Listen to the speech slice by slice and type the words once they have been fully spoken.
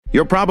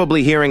You're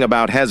probably hearing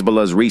about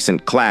Hezbollah's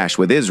recent clash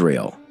with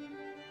Israel.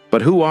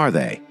 But who are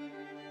they?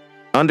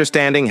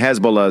 Understanding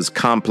Hezbollah's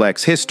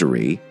complex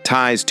history,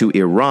 ties to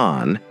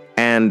Iran,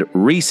 and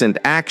recent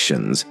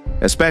actions,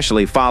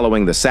 especially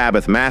following the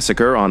Sabbath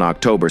Massacre on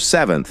October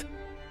 7th,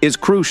 is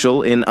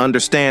crucial in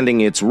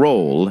understanding its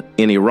role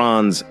in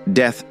Iran's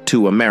Death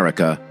to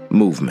America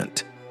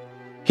movement.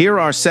 Here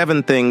are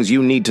 7 things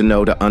you need to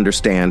know to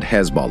understand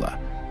Hezbollah.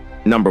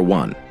 Number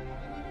 1.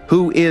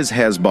 Who is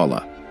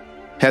Hezbollah?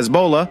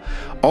 Hezbollah,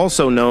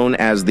 also known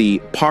as the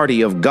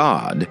Party of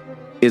God,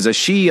 is a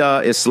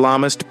Shia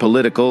Islamist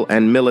political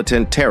and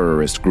militant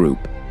terrorist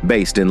group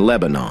based in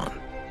Lebanon.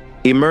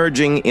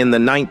 Emerging in the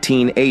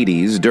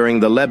 1980s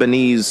during the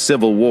Lebanese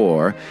Civil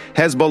War,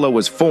 Hezbollah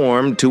was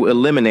formed to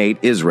eliminate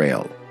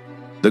Israel.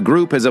 The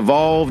group has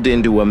evolved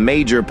into a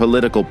major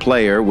political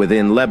player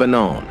within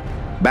Lebanon,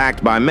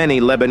 backed by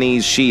many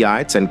Lebanese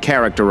Shiites and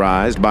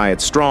characterized by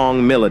its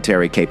strong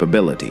military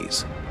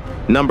capabilities.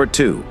 Number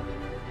 2.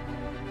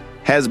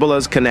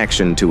 Hezbollah's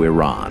connection to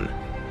Iran.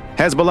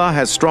 Hezbollah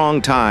has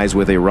strong ties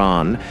with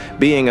Iran,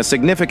 being a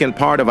significant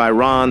part of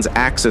Iran's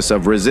axis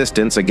of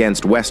resistance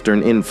against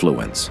Western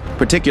influence,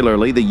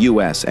 particularly the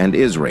U.S. and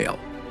Israel.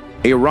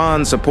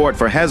 Iran's support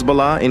for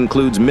Hezbollah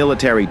includes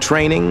military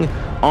training,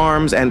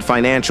 arms, and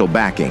financial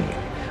backing.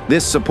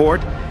 This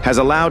support has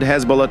allowed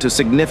Hezbollah to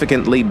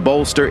significantly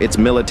bolster its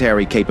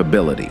military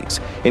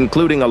capabilities,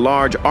 including a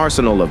large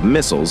arsenal of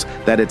missiles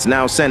that it's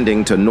now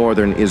sending to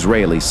northern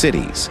Israeli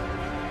cities.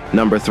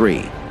 Number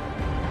 3.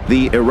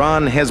 The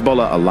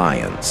Iran-Hezbollah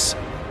alliance.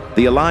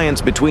 The alliance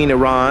between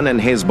Iran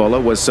and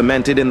Hezbollah was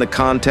cemented in the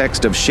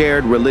context of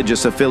shared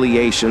religious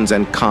affiliations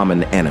and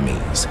common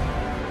enemies.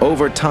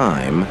 Over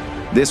time,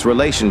 this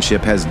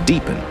relationship has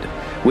deepened,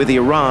 with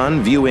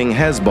Iran viewing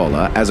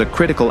Hezbollah as a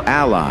critical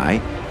ally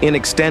in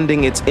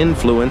extending its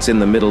influence in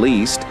the Middle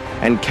East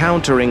and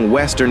countering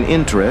Western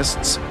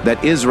interests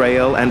that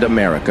Israel and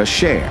America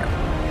share.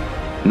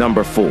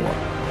 Number 4.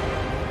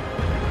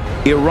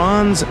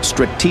 Iran's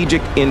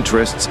strategic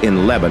interests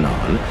in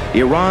Lebanon.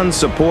 Iran's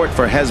support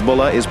for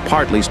Hezbollah is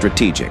partly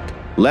strategic.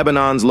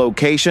 Lebanon's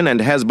location and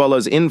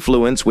Hezbollah's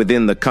influence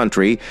within the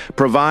country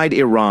provide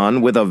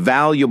Iran with a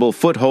valuable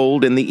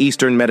foothold in the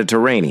Eastern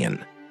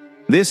Mediterranean.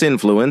 This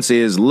influence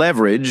is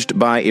leveraged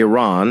by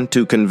Iran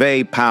to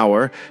convey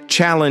power,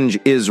 challenge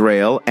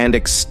Israel, and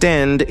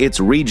extend its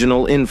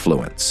regional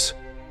influence.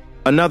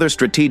 Another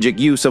strategic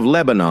use of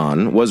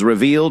Lebanon was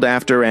revealed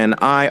after an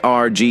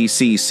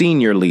IRGC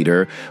senior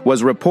leader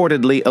was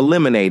reportedly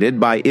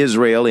eliminated by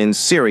Israel in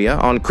Syria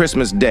on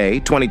Christmas Day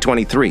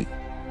 2023.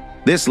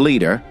 This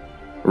leader,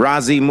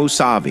 Razi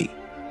Mousavi,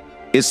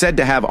 is said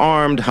to have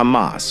armed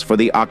Hamas for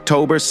the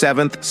October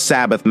 7th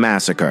Sabbath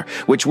Massacre,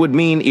 which would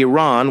mean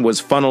Iran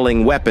was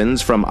funneling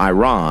weapons from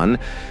Iran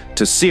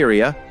to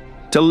Syria,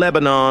 to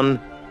Lebanon,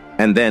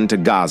 and then to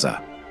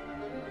Gaza.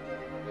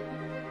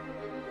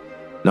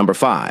 Number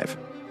 5.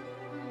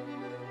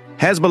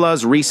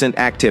 Hezbollah's recent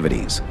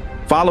activities.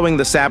 Following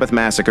the Sabbath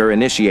Massacre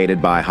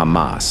initiated by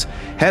Hamas,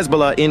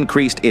 Hezbollah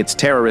increased its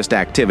terrorist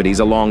activities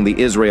along the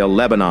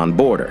Israel-Lebanon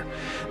border.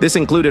 This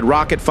included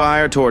rocket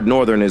fire toward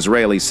northern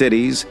Israeli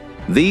cities.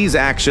 These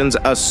actions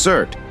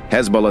assert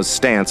Hezbollah's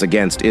stance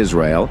against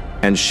Israel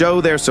and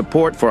show their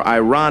support for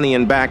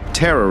Iranian-backed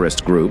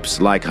terrorist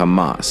groups like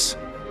Hamas.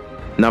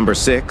 Number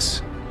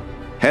 6.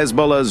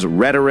 Hezbollah's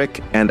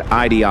rhetoric and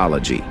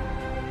ideology.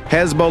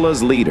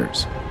 Hezbollah's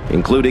leaders,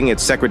 including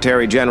its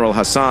Secretary General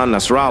Hassan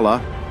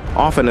Nasrallah,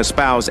 often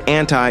espouse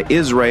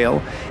anti-Israel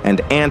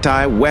and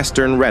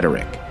anti-Western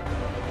rhetoric.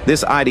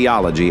 This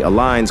ideology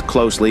aligns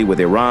closely with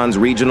Iran's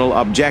regional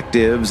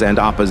objectives and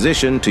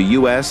opposition to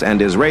U.S.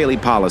 and Israeli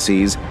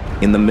policies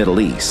in the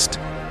Middle East.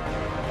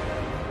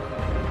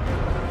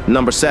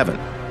 Number 7.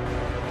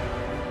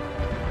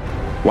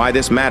 Why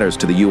this matters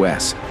to the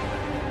U.S.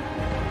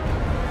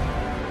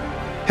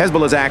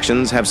 Hezbollah's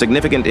actions have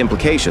significant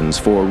implications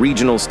for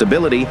regional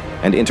stability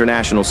and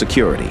international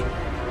security,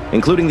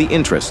 including the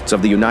interests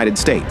of the United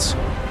States.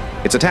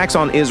 Its attacks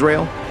on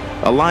Israel,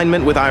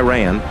 alignment with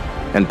Iran,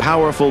 and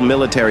powerful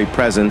military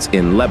presence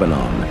in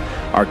Lebanon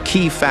are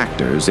key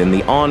factors in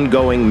the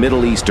ongoing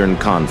Middle Eastern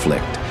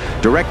conflict,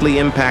 directly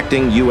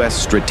impacting U.S.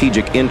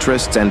 strategic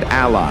interests and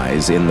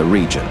allies in the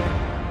region.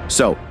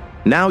 So,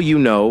 now you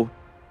know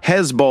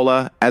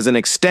Hezbollah as an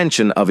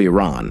extension of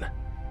Iran,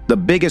 the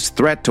biggest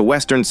threat to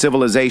Western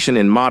civilization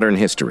in modern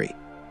history.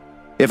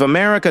 If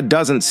America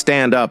doesn't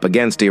stand up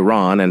against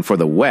Iran and for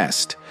the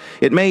West,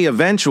 it may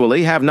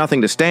eventually have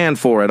nothing to stand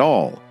for at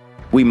all.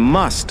 We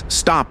must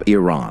stop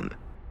Iran.